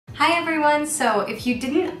Hi everyone, so if you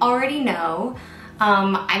didn't already know,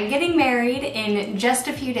 I'm getting married in just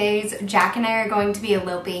a few days. Jack and I are going to be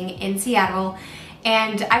eloping in Seattle,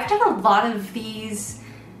 and I've done a lot of these,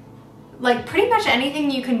 like pretty much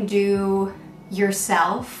anything you can do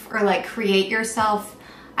yourself or like create yourself,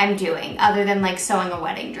 I'm doing, other than like sewing a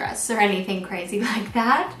wedding dress or anything crazy like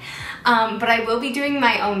that. But I will be doing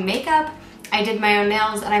my own makeup. I did my own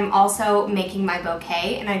nails, and I'm also making my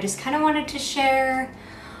bouquet, and I just kind of wanted to share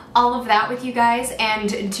all of that with you guys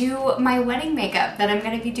and do my wedding makeup that I'm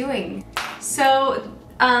going to be doing. So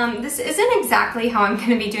this isn't exactly how I'm going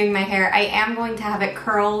to be doing my hair. I am going to have it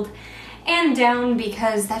curled and down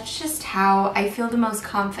because that's just how I feel the most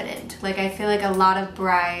confident. Like, I feel like a lot of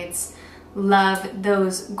brides love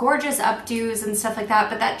those gorgeous updos and stuff like that,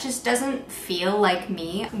 but that just doesn't feel like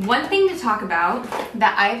me. One thing to talk about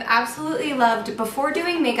that I've absolutely loved before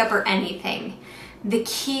doing makeup or anything, the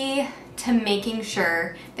key to making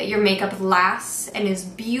sure that your makeup lasts and is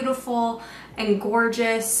beautiful and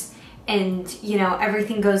gorgeous and, you know,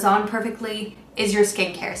 everything goes on perfectly is your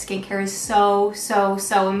skincare. Skincare is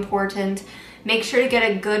so important. Make sure to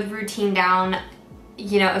get a good routine down.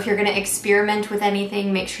 You know, if you're gonna experiment with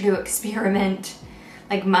anything, make sure to experiment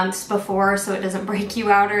like months before so it doesn't break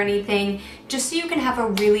you out or anything, just so you can have a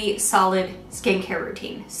really solid skincare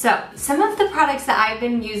routine. So some of the products that I've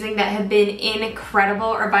been using that have been incredible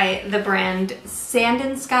are by the brand Sand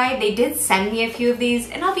and Sky. They did send me a few of these,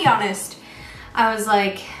 and I'll be honest, I was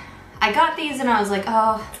like, I got these and I was like,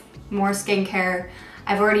 oh, more skincare.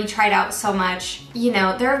 I've already tried out so much. You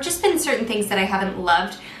know, there have just been certain things that I haven't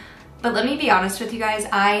loved. But let me be honest with you guys,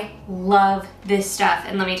 I love this stuff,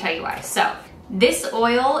 and let me tell you why. So this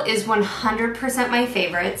oil is 100% my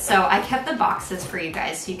favorite, so I kept the boxes for you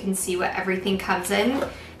guys so you can see what everything comes in.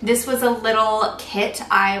 This was a little kit.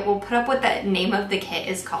 I will put up what the name of the kit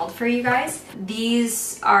is called for you guys.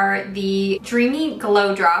 These are the Dreamy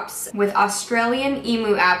Glow Drops with Australian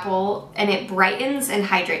Emu Apple, and it brightens and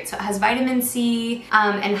hydrates. So it has vitamin C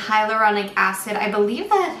and hyaluronic acid. I believe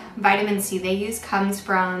that vitamin C they use comes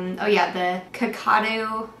from, oh yeah, the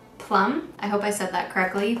cacao plum. I hope I said that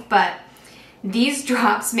correctly, but these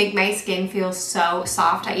drops make my skin feel so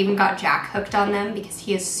soft. I even got Jack hooked on them because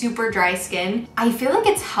he has super dry skin. I feel like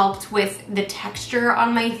it's helped with the texture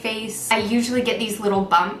on my face. I usually get these little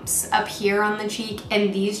bumps up here on the cheek,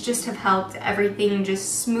 and these just have helped everything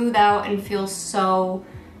just smooth out and feel so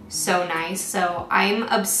nice. So I'm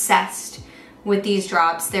obsessed with these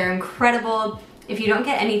drops. They're incredible. If you don't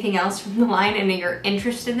get anything else from the line and you're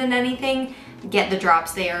interested in anything, get the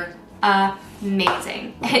drops. They are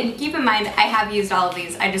amazing. And keep in mind, I have used all of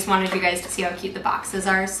these. I just wanted you guys to see how cute the boxes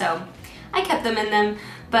are, so I kept them in them.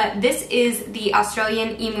 But this is the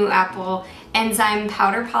Australian Emu Apple Enzyme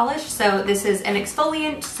Powder Polish. So this is an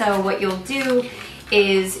exfoliant. So what you'll do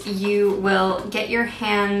is you will get your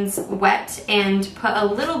hands wet and put a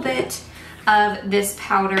little bit of this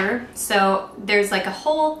powder. So there's like a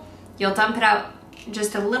hole. You'll dump it out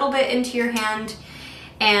just a little bit into your hand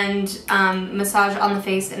and massage on the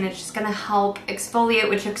face, and it's just gonna help exfoliate,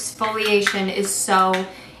 which exfoliation is so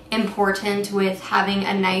important with having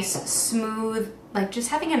a nice smooth, like just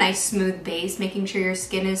having a nice smooth base, making sure your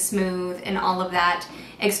skin is smooth and all of that.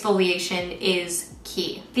 Exfoliation is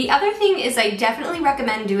key. The other thing is I definitely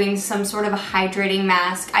recommend doing some sort of a hydrating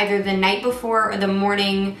mask either the night before or the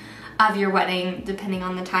morning of your wedding, depending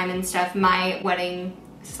on the time and stuff. My wedding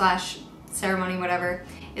slash ceremony, whatever,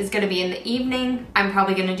 is gonna be in the evening. I'm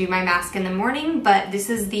probably gonna do my mask in the morning, but this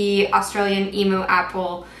is the Australian Emu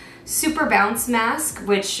Apple Super Bounce Mask,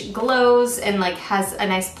 which glows and like has a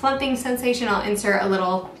nice plumping sensation. I'll insert a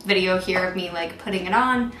little video here of me like putting it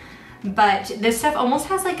on. But this stuff almost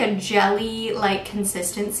has like a jelly-like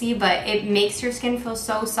consistency, but it makes your skin feel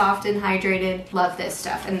so soft and hydrated. Love this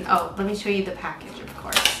stuff. And oh, let me show you the package, of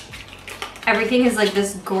course. Everything is like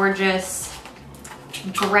this gorgeous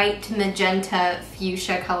bright magenta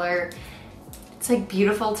fuchsia color. It's like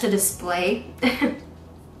beautiful to display.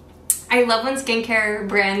 I love when skincare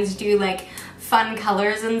brands do like fun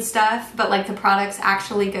colors and stuff, but like the product's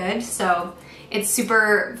actually good, so it's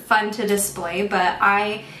super fun to display. But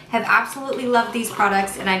I have absolutely loved these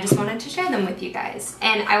products, and I just wanted to share them with you guys.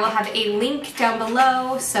 And I will have a link down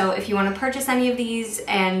below, so if you want to purchase any of these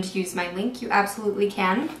and use my link, you absolutely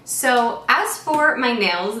can. So as for my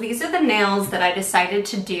nails, these are the nails that I decided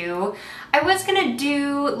to do. I was gonna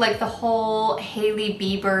do like the whole Hailey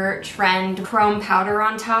Bieber trend chrome powder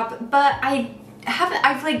on top, but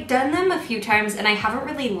I've like done them a few times and I haven't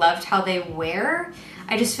really loved how they wear.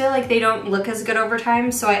 I just feel like they don't look as good over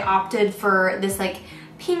time, so I opted for this like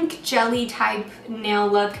pink jelly type nail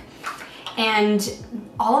look. And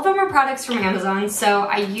All of them are products from Amazon, so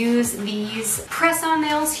I use these press-on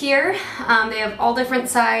nails here. They have all different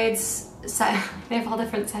sides. They have all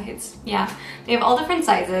different sizes. Yeah, they have all different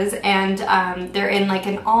sizes, and they're in like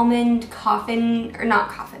an almond coffin, or not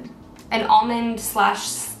coffin, an almond slash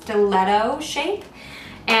stiletto shape.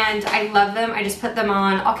 And I love them. I just put them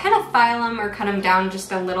on. I'll kind of file them or cut them down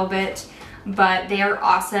just a little bit, but they are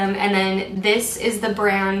awesome. And then this is the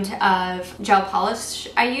brand of gel polish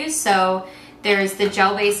I use. So there's the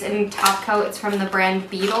gel base and top coat. It's from the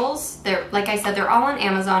brand Beetles. They're, like I said, they're all on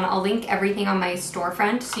Amazon. I'll link everything on my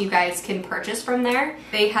storefront so you guys can purchase from there.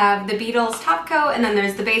 They have the Beetles top coat, and then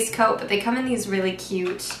there's the base coat, but they come in these really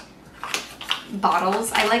cute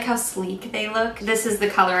bottles. I like how sleek they look. This is the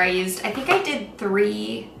color I used. I think I did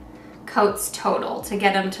 3 coats total to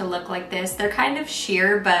get them to look like this. They're kind of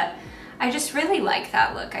sheer, but I just really like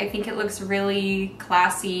that look. I think it looks really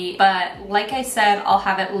classy, but like I said, I'll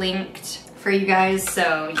have it linked for you guys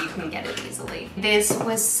so you can get it easily. This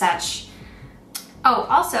was such... Oh,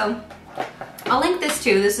 also, I'll link this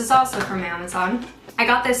too. This is also from Amazon. I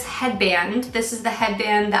got this headband. This is the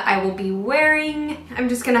headband that I will be wearing. I'm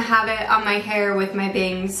just gonna have it on my hair with my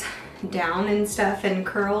bangs down and stuff and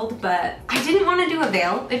curled, but I didn't want to do a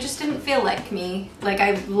veil. It just didn't feel like me. Like,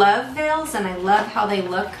 I love veils and I love how they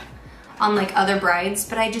look on like other brides,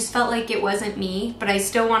 but I just felt like it wasn't me, but I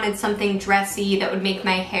still wanted something dressy that would make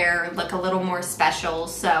my hair look a little more special,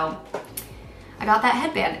 so I got that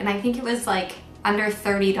headband, and I think it was like under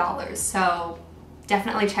 $30, so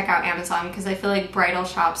definitely check out Amazon because I feel like bridal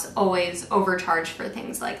shops always overcharge for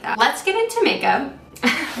things like that. Let's get into makeup,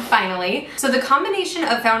 finally. So the combination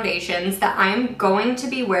of foundations that I'm going to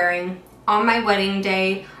be wearing on my wedding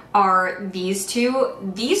day are these two.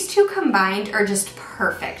 These two combined are just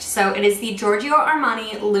perfect. So it is the Giorgio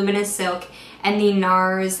Armani Luminous Silk and the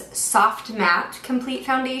NARS Soft Matte Complete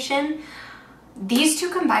Foundation. These two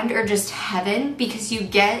combined are just heaven because you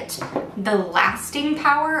get the lasting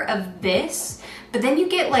power of this, but then you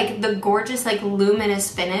get like the gorgeous like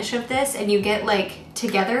luminous finish of this, and you get like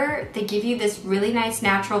together they give you this really nice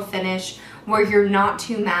natural finish where you're not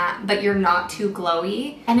too matte but you're not too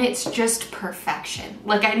glowy, and it's just perfection.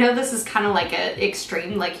 Like, I know this is kind of like a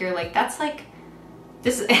extreme, like you're like, that's like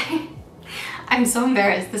this. I'm so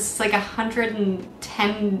embarrassed. This is like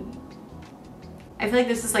 110. I feel like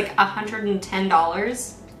this is like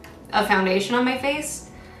 $110 of foundation on my face,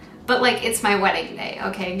 but like, it's my wedding day,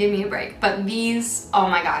 okay, give me a break. But these, oh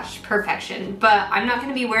my gosh, perfection. But I'm not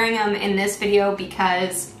gonna be wearing them in this video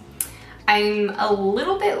because I'm a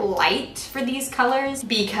little bit light for these colors,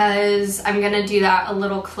 because I'm gonna do that a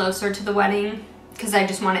little closer to the wedding because I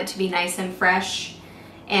just want it to be nice and fresh,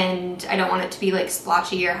 and I don't want it to be like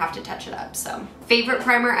splotchy or have to touch it up. So, favorite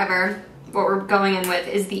primer ever. What we're going in with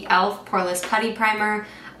is the E.L.F. Poreless Putty Primer.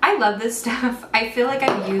 I love this stuff. I feel like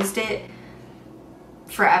I've used it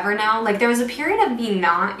forever now. Like, there was a period of me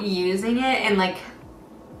not using it, and like,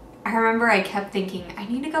 I remember I kept thinking, I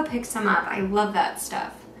need to go pick some up. I love that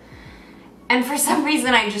stuff. And for some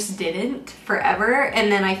reason I just didn't forever, and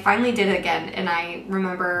then I finally did it again, and I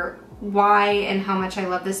remember why and how much I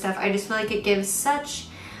love this stuff. I just feel like it gives such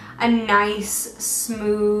a nice,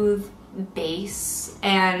 smooth base,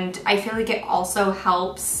 and I feel like it also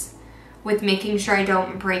helps with making sure I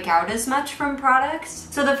don't break out as much from products.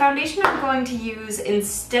 So the foundation I'm going to use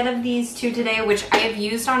instead of these two today, which I have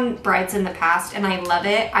used on brides in the past and I love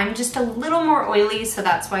it, I'm just a little more oily, so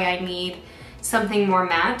that's why I need something more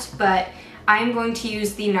matte, but I'm going to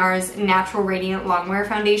use the NARS Natural Radiant Longwear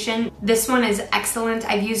Foundation. This one is excellent.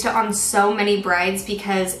 I've used it on so many brides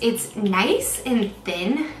because it's nice and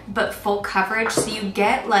thin, but full coverage, so you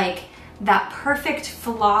get like that perfect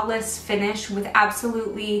flawless finish with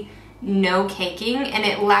absolutely no caking, and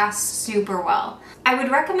it lasts super well. I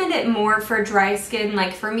would recommend it more for dry skin.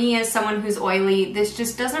 Like, for me as someone who's oily, this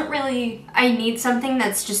just doesn't really, I need something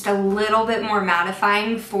that's just a little bit more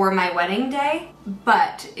mattifying for my wedding day.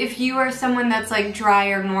 But if you are someone that's like dry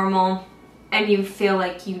or normal and you feel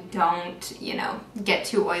like you don't, you know, get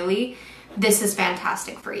too oily, this is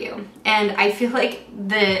fantastic for you. And I feel like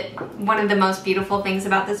one of the most beautiful things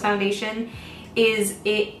about this foundation is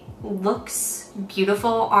it looks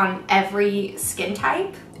beautiful on every skin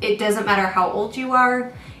type. It doesn't matter how old you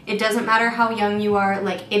are, it doesn't matter how young you are,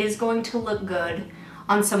 like, it is going to look good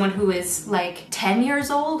on someone who is like 10 years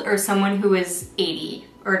old or someone who is 80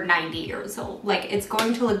 or 90 years old. Like, it's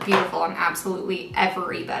going to look beautiful on absolutely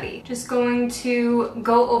everybody. Just going to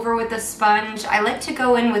go over with a sponge. I like to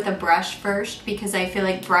go in with a brush first because I feel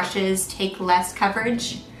like brushes take less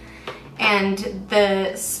coverage, and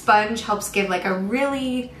the sponge helps give like a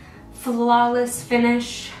really flawless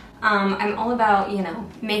finish I'm all about, you know,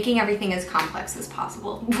 making everything as complex as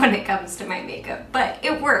possible when it comes to my makeup, but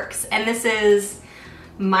it works. And this is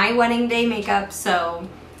my wedding day makeup, so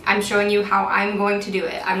I'm showing you how I'm going to do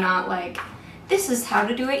it. I'm not like, this is how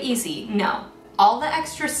to do it easy. No, all the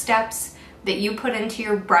extra steps that you put into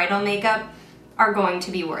your bridal makeup are going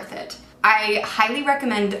to be worth it. I highly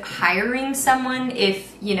recommend hiring someone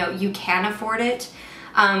if, you know, you can afford it.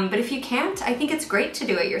 But if you can't, I think it's great to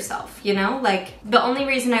do it yourself, you know? Like, the only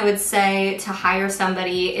reason I would say to hire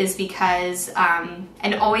somebody is because,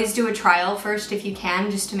 and always do a trial first if you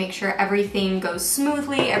can, just to make sure everything goes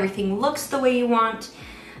smoothly, everything looks the way you want.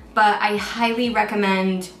 But I highly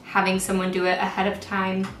recommend having someone do it ahead of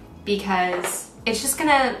time because it's just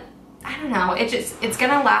gonna, I don't know, it's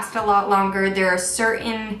gonna last a lot longer. There are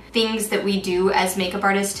certain things that we do as makeup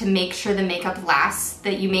artists to make sure the makeup lasts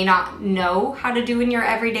that you may not know how to do in your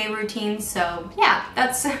everyday routine. So yeah,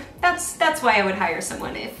 that's why I would hire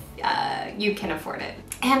someone if you can afford it.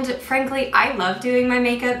 And frankly, I love doing my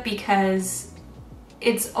makeup because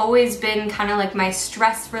it's always been kind of like my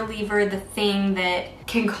stress reliever, the thing that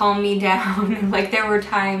can calm me down. Like, there were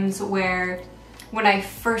times where when I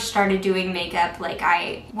first started doing makeup, like,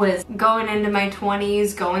 I was going into my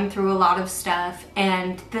 20s, going through a lot of stuff,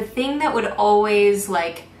 and the thing that would always,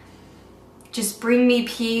 like, just bring me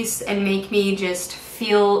peace and make me just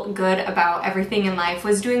feel good about everything in life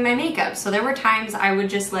was doing my makeup. So there were times I would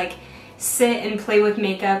just, like, sit and play with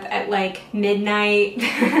makeup at, like, midnight,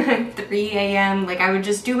 3 a.m. Like, I would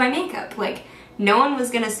just do my makeup. Like, no one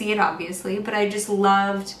was gonna see it, obviously, but I just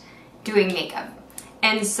loved doing makeup.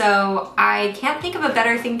 And so I can't think of a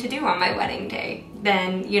better thing to do on my wedding day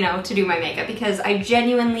than, you know, to do my makeup, because I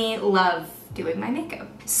genuinely love doing my makeup.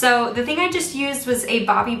 So the thing I just used was a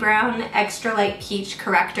Bobbi Brown Extra Light Peach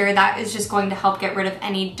Corrector. That is just going to help get rid of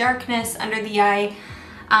any darkness under the eye.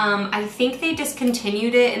 I think they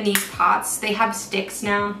discontinued it in these pots. They have sticks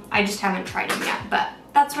now. I just haven't tried them yet, but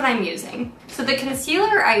that's what I'm using. So the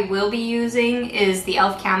concealer I will be using is the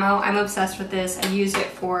E.L.F. Camo. I'm obsessed with this. I used it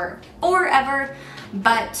for forever,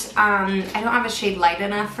 but I don't have a shade light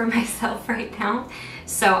enough for myself right now.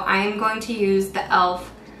 So I'm going to use the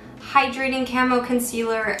E.L.F. Hydrating Camo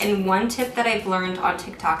Concealer. And one tip that I've learned on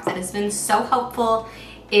TikTok that has been so helpful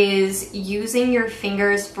is using your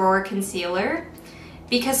fingers for concealer,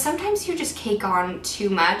 because sometimes you just cake on too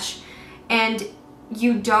much and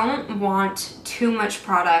you don't want too much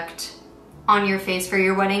product on your face for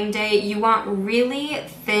your wedding day. You want really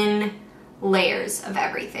thin layers of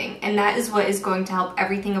everything, and that is what is going to help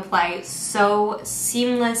everything apply so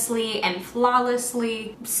seamlessly and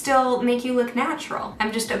flawlessly, still make you look natural.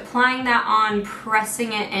 I'm just applying that on,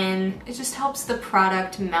 pressing it in. It just helps the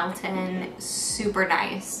product melt in super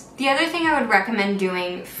nice. The other thing I would recommend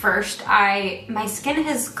doing first, my skin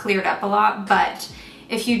has cleared up a lot, but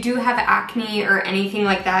if you do have acne or anything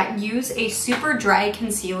like that, use a super dry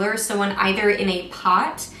concealer, so when either in a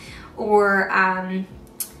pot or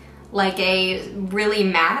like a really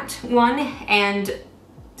matte one, and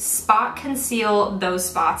spot conceal those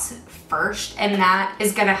spots first, and that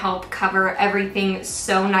is gonna help cover everything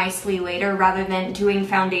so nicely later, rather than doing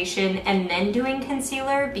foundation and then doing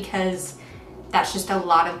concealer, because that's just a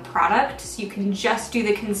lot of product. So you can just do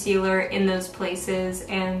the concealer in those places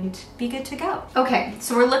and be good to go. Okay,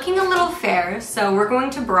 so we're looking a little fair, so we're going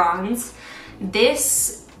to bronze.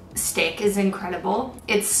 This stick is incredible.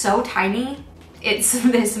 It's so tiny. It's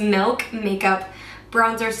this Milk Makeup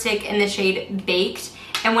bronzer stick in the shade Baked.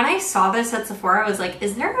 And when I saw this at Sephora, I was like,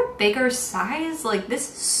 is there a bigger size? Like, this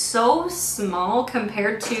is so small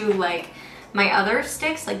compared to, like, my other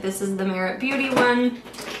sticks. Like, this is the Merit Beauty one.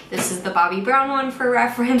 This is the Bobbi Brown one for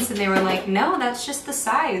reference. And they were like, no, that's just the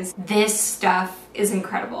size. This stuff is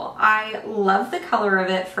incredible. I love the color of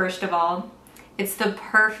it, first of all. It's the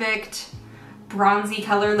perfect bronzy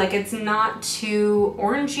color. Like, it's not too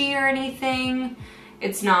orangey or anything.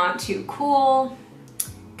 It's not too cool.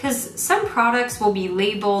 Because some products will be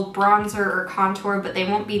labeled bronzer or contour, but they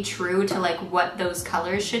won't be true to, like, what those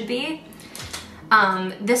colors should be.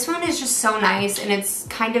 This one is just so nice, and it's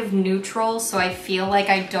kind of neutral, so I feel like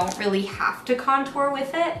I don't really have to contour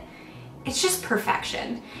with it. It's just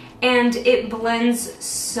perfection. And it blends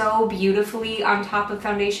so beautifully on top of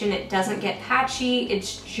foundation. It doesn't get patchy.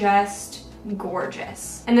 It's just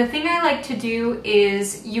gorgeous. And the thing I like to do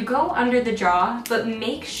is you go under the jaw, but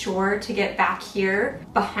make sure to get back here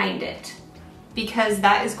behind it, because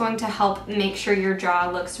that is going to help make sure your jaw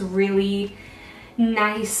looks really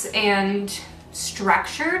nice and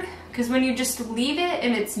structured. Because when you just leave it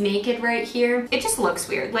and it's naked right here, it just looks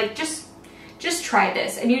weird. Like, just try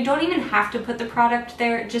this, and you don't even have to put the product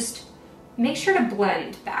there. Just make sure to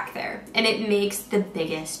blend back there, and it makes the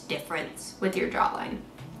biggest difference with your jawline.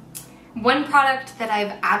 One product that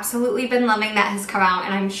I've absolutely been loving that has come out,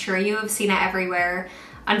 and I'm sure you have seen it everywhere.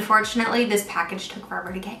 Unfortunately, this package took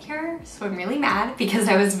forever to get here, so I'm really mad because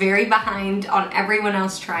I was very behind on everyone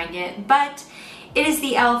else trying it, but it is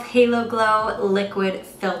the E.L.F. Halo Glow Liquid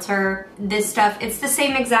Filter. This stuff, it's the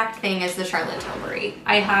same exact thing as the Charlotte Tilbury.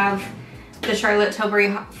 I have the Charlotte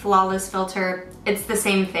Tilbury Flawless Filter. It's the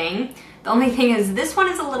same thing. The only thing is this one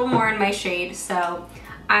is a little more in my shade, so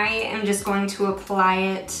I am just going to apply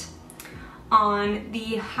it on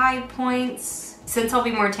the high points. Since I'll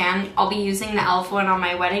be more tan, I'll be using the E.L.F. one on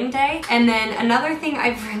my wedding day. And then another thing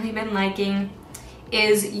I've really been liking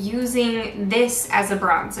is using this as a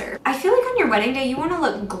bronzer. I feel like on your wedding day, you wanna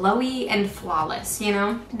look glowy and flawless, you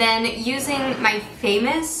know? Then using my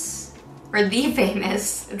famous, or the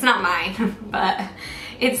famous, it's not mine, but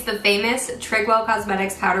it's the famous Trigwell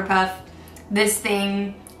Cosmetics Powder Puff. This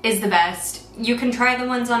thing is the best. You can try the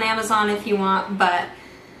ones on Amazon if you want, but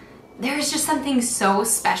there's just something so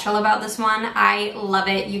special about this one. I love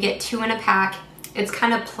it. You get 2 in a pack. It's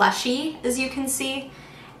kind of plushy, as you can see.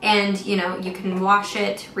 And, you know, you can wash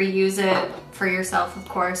it, reuse it for yourself, of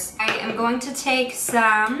course. I am going to take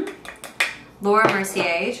some Laura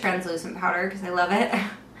Mercier translucent powder because I love it.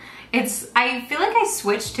 I feel like I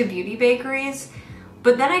switched to Beauty Bakeries,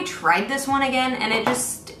 but then I tried this one again, and it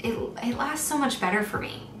lasts so much better for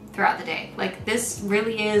me throughout the day. Like, this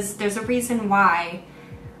really is, there's a reason why.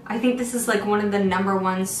 I think this is like one of the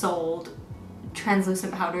 #1 sold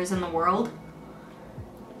translucent powders in the world.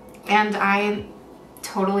 And I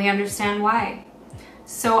totally understand why.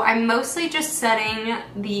 So I'm mostly just setting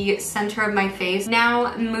the center of my face.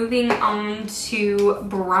 Now moving on to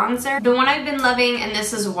bronzer. The one I've been loving, and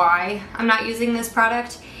this is why I'm not using this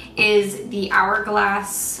product, is the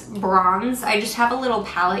Hourglass Bronze. I just have a little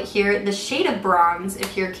palette here. The shade of bronze,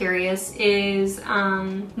 if you're curious, is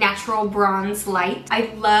Natural Bronze Light.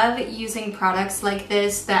 I love using products like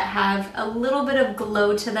this that have a little bit of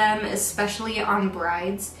glow to them, especially on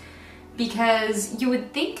brides, because you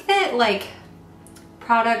would think that like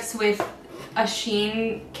products with a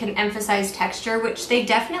sheen can emphasize texture, which they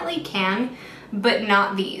definitely can, but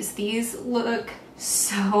not these. These look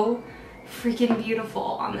so freaking beautiful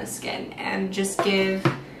on the skin and just give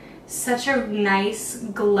such a nice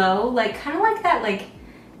glow, like kind of like that like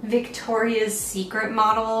Victoria's Secret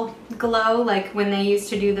model glow, like when they used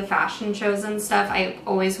to do the fashion shows and stuff. I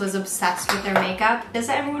always was obsessed with their makeup. Does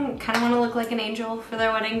everyone kind of want to look like an angel for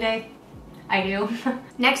their wedding day? I do.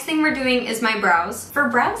 Next thing we're doing is my brows. For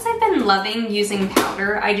brows, I've been loving using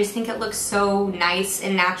powder. I just think it looks so nice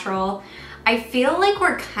and natural. I feel like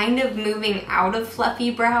we're kind of moving out of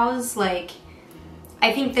fluffy brows. Like,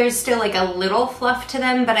 I think there's still like a little fluff to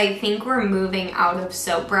them, but I think we're moving out of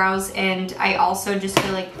soap brows, and I also just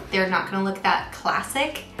feel like they're not gonna look that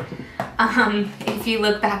classic. If you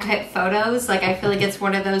look back at photos, like I feel like it's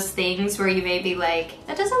one of those things where you may be like,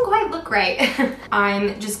 that doesn't quite look right.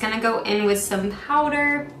 I'm just gonna go in with some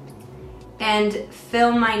powder and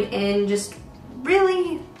fill mine in just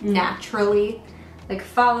really naturally, like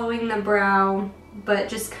following the brow, but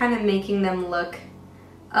just kind of making them look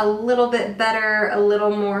a little bit better, a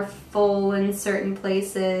little more full in certain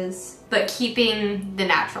places, but keeping the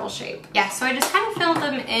natural shape. Yeah, so I just kind of filled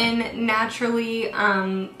them in naturally.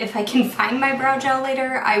 If I can find my brow gel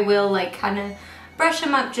later, I will like kind of brush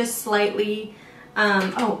them up just slightly.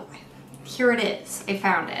 Oh, here it is, I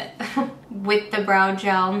found it. With the brow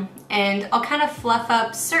gel, and I'll kind of fluff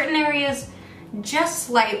up certain areas just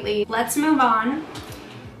slightly. Let's move on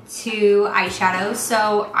to eyeshadow.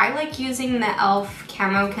 So I like using the E.L.F.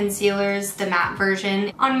 Camo Concealers, the matte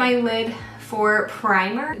version, on my lid for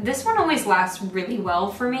primer. This one always lasts really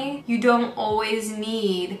well for me. You don't always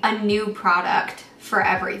need a new product for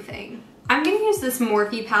everything. I'm gonna use this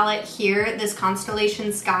Morphe palette here, this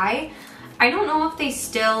Constellation Sky. I don't know if they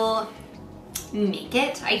still make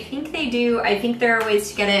it. I think they do. I think there are ways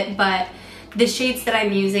to get it, but the shades that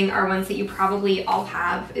I'm using are ones that you probably all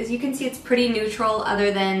have. As you can see, it's pretty neutral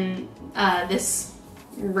other than this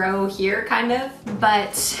row here, kind of.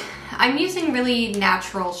 But I'm using really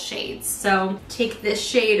natural shades. So take this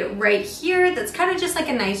shade right here that's kind of just like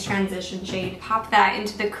a nice transition shade. Pop that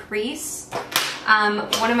into the crease.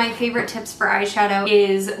 One of my favorite tips for eyeshadow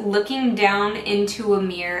is looking down into a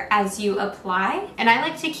mirror as you apply. And I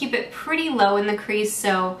like to keep it pretty low in the crease,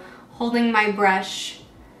 so holding my brush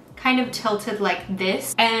kind of tilted like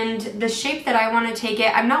this. And the shape that I want to take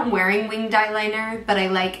it, I'm not wearing winged eyeliner, but I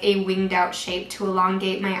like a winged out shape to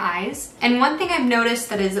elongate my eyes. And one thing I've noticed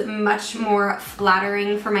that is much more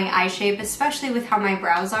flattering for my eye shape, especially with how my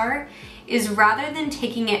brows are, is rather than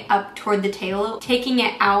taking it up toward the tail, taking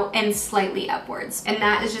it out and slightly upwards. And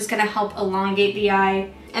that is just gonna help elongate the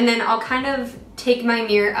eye. And then I'll kind of take my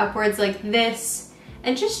mirror upwards like this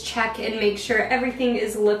and just check and make sure everything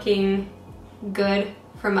is looking good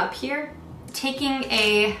from up here. Taking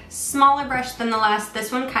a smaller brush than the last,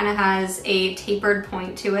 this one kind of has a tapered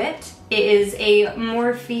point to it. It is a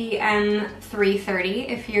Morphe M330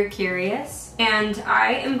 if you're curious. And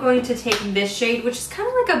I am going to take this shade, which is kind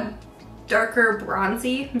of like a darker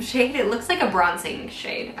bronzy shade. It looks like a bronzing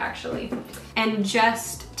shade actually. And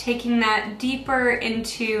just taking that deeper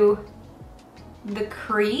into the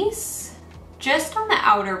crease, just on the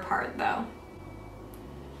outer part though.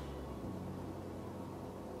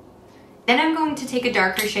 Then I'm going to take a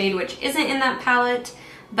darker shade, which isn't in that palette,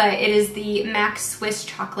 but it is the MAC Swiss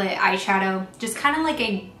Chocolate eyeshadow. Just kind of like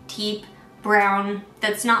a deep brown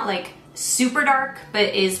that's not like super dark,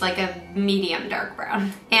 but is like a medium dark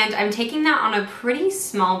brown. And I'm taking that on a pretty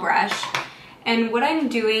small brush. And what I'm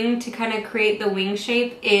doing to kind of create the wing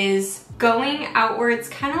shape is going outwards,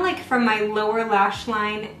 kind of like from my lower lash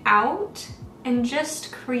line out, and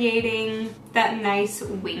just creating that nice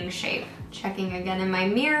wing shape. Checking again in my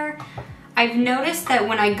mirror. I've noticed that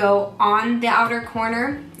when I go on the outer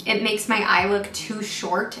corner, it makes my eye look too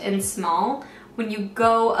short and small. When you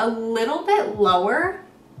go a little bit lower,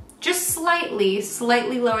 just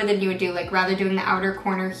slightly lower than you would do, like rather doing the outer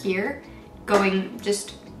corner here, going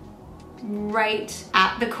just right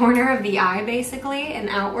at the corner of the eye basically and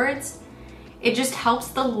outwards, it just helps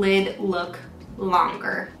the lid look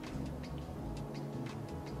longer.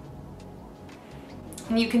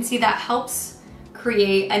 And you can see that helps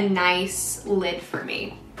create a nice lid for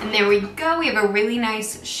me. And there we go, we have a really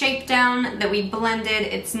nice shape down that we blended.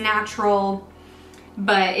 It's natural,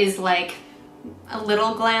 but is like a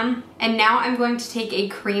little glam. And now I'm going to take a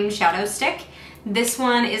cream shadow stick. This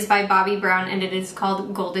one is by Bobbi Brown and it is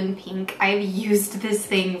called Golden Pink. I've used this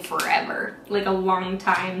thing forever, like a long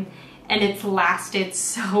time, and it's lasted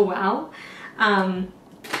so well.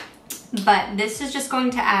 But this is just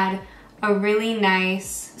going to add a really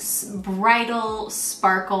nice bridal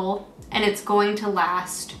sparkle, and it's going to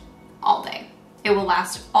last all day. It will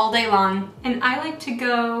last all day long. And I like to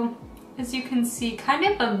go, as you can see, kind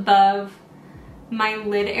of above my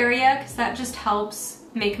lid area because that just helps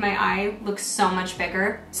make my eye look so much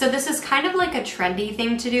bigger. So this is kind of like a trendy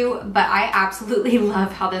thing to do, but I absolutely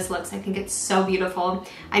love how this looks. I think it's so beautiful.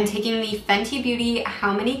 I'm taking the Fenty Beauty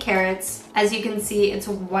How Many Carats. As you can see, it's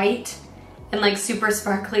white and like super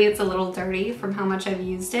sparkly. It's a little dirty from how much I've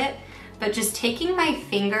used it, but just taking my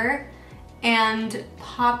finger and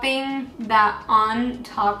popping that on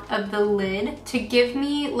top of the lid to give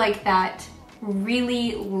me like that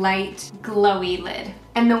really light, glowy lid.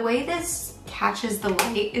 And the way this catches the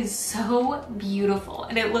light is so beautiful,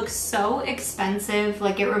 and it looks so expensive.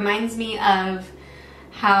 Like, it reminds me of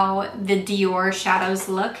how the Dior shadows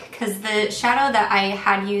look, because the shadow that I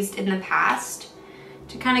had used in the past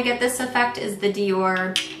to kind of get this effect is the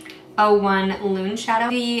Dior 01 Lune shadow.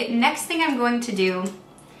 The next thing I'm going to do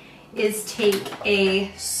is take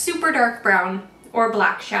a super dark brown or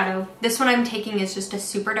black shadow. This one I'm taking is just a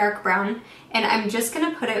super dark brown, and I'm just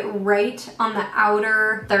gonna put it right on the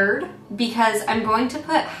outer third because I'm going to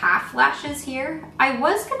put half lashes here. I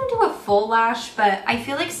was gonna do a full lash, but I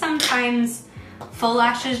feel like sometimes full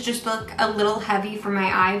lashes just look a little heavy for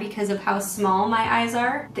my eye because of how small my eyes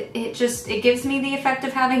are. It gives me the effect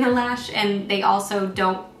of having a lash, and they also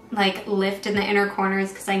don't like lift in the inner corners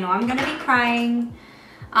because I know I'm gonna be crying.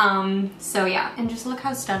 So yeah, and just look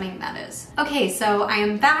how stunning that is. Okay, so I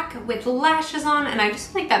am back with lashes on, and I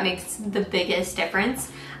just think that makes the biggest difference.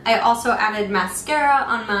 I also added mascara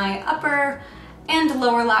on my upper and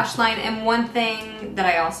lower lash line, and one thing that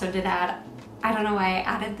I also did add, I don't know why I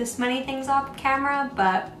added this many things off camera,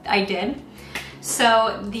 but I did.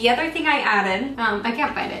 So the other thing I added, I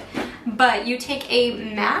can't find it, but you take a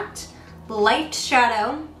matte light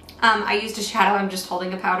shadow. I used a shadow, I'm just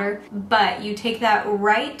holding a powder, but you take that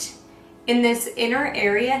right in this inner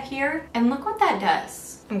area here, and look what that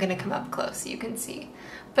does. I'm gonna come up close so you can see,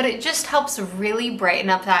 but it just helps really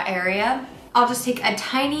brighten up that area. I'll just take a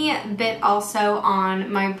tiny bit also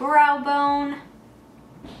on my brow bone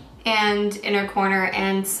and inner corner,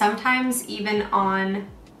 and sometimes even on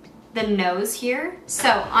the nose here. So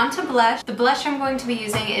onto blush. The blush I'm going to be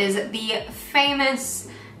using is the famous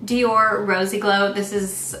Dior Rosy Glow. This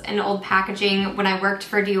is an old packaging. When I worked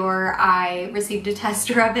for Dior, I received a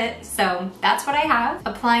tester of it, so that's what I have.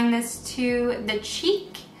 Applying this to the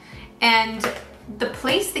cheek and the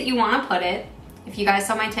place that you want to put it, if you guys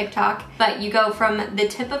saw my TikTok, but you go from the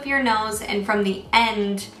tip of your nose and from the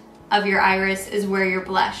end of your iris is where your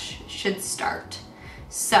blush should start.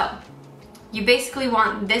 So you basically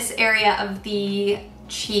want this area of the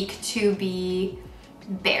cheek to be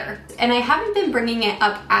bare. And I haven't been bringing it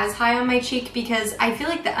up as high on my cheek because I feel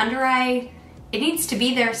like the under eye, it needs to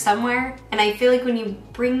be there somewhere. And I feel like when you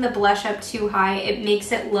bring the blush up too high, it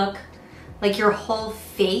makes it look like your whole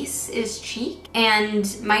face is cheek.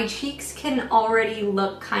 And my cheeks can already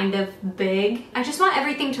look kind of big. I just want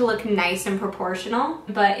everything to look nice and proportional.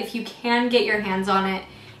 But if you can get your hands on it,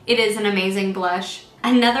 it is an amazing blush.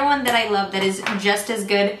 Another one that I love that is just as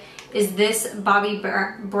good is this Bobbi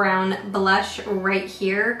Brown blush right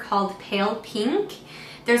here called Pale Pink.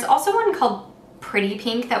 There's also one called Pretty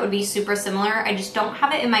Pink that would be super similar. I just don't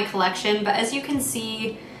have it in my collection, but as you can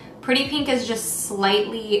see, Pretty Pink is just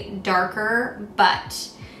slightly darker, but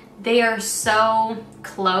they are so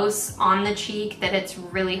close on the cheek that it's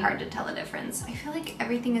really hard to tell the difference. I feel like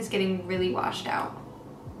everything is getting really washed out.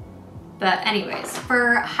 But anyways,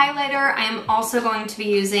 for highlighter, I am also going to be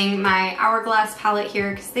using my Hourglass palette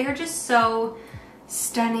here because they are just so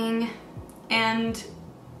stunning and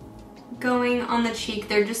going on the cheek.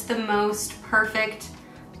 They're just the most perfect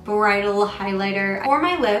bridal highlighter. For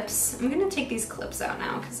my lips, I'm gonna take these clips out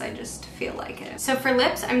now because I just feel like it. So for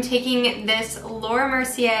lips, I'm taking this Laura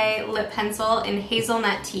Mercier lip pencil in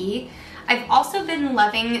Hazelnut Tea. I've also been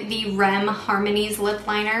loving the Rem Harmonies lip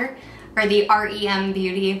liner, or the REM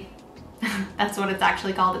Beauty. That's what it's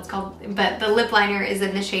actually called. But the lip liner is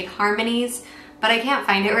in the shade Harmonies, but I can't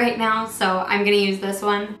find it right now, so I'm gonna use this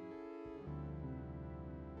one.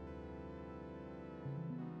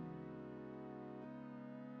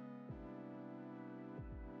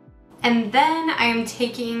 And then I'm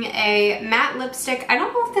taking a matte lipstick. I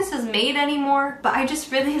don't know if this is made anymore, but I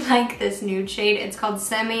just really like this nude shade. It's called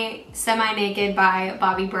Semi Naked by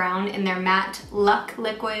Bobbi Brown in their matte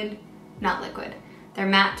their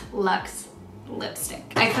matte Luxe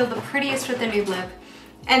lipstick. I feel the prettiest with the nude lip.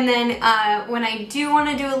 And then when I do want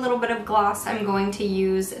to do a little bit of gloss, I'm going to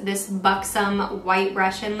use this Buxom White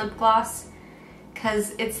Russian lip gloss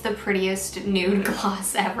because it's the prettiest nude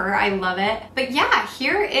gloss ever. I love it. But yeah,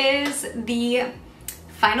 here is the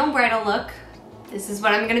final bridal look. This is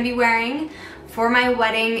what I'm gonna be wearing for my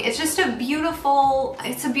wedding. It's just a beautiful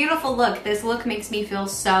look. This look makes me feel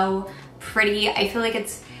so pretty. I feel like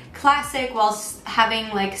it's classic while having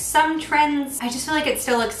like some trends. I just feel like it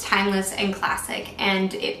still looks timeless and classic,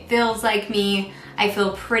 and it feels like me. I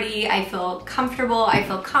feel pretty, I feel comfortable, I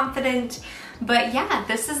feel confident. But yeah,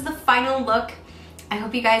 this is the final look. I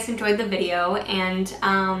hope you guys enjoyed the video, and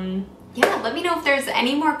yeah, let me know if there's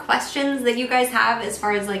any more questions that you guys have as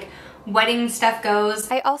far as like wedding stuff goes.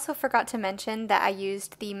 I also forgot to mention that I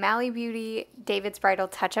used the Mally Beauty David's Bridal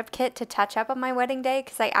Touch-Up Kit to touch up on my wedding day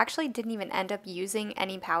because I actually didn't even end up using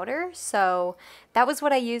any powder. So that was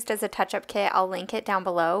what I used as a touch-up kit. I'll link it down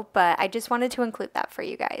below, but I just wanted to include that for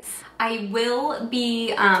you guys. I will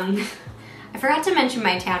be, I forgot to mention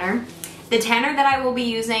my tanner. The tanner that I will be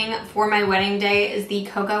using for my wedding day is the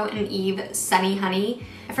Coco & Eve Sunny Honey.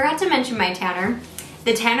 I forgot to mention my tanner.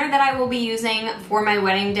 The tanner that I will be using for my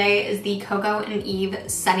wedding day is the Coco & Eve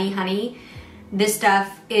Sunny Honey. This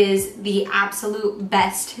stuff is the absolute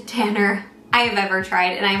best tanner I have ever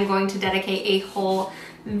tried, and I am going to dedicate a whole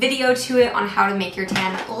video to it on how to make your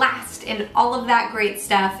tan last and all of that great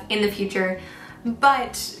stuff in the future.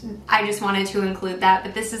 But I just wanted to include that.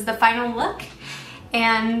 But this is the final look.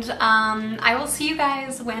 And I will see you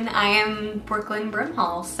guys when I am Brooklyn Brim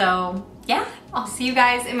Haul. So yeah, I'll see you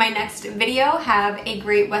guys in my next video. Have a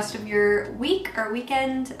great rest of your week or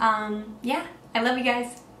weekend. Yeah, I love you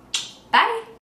guys. Bye.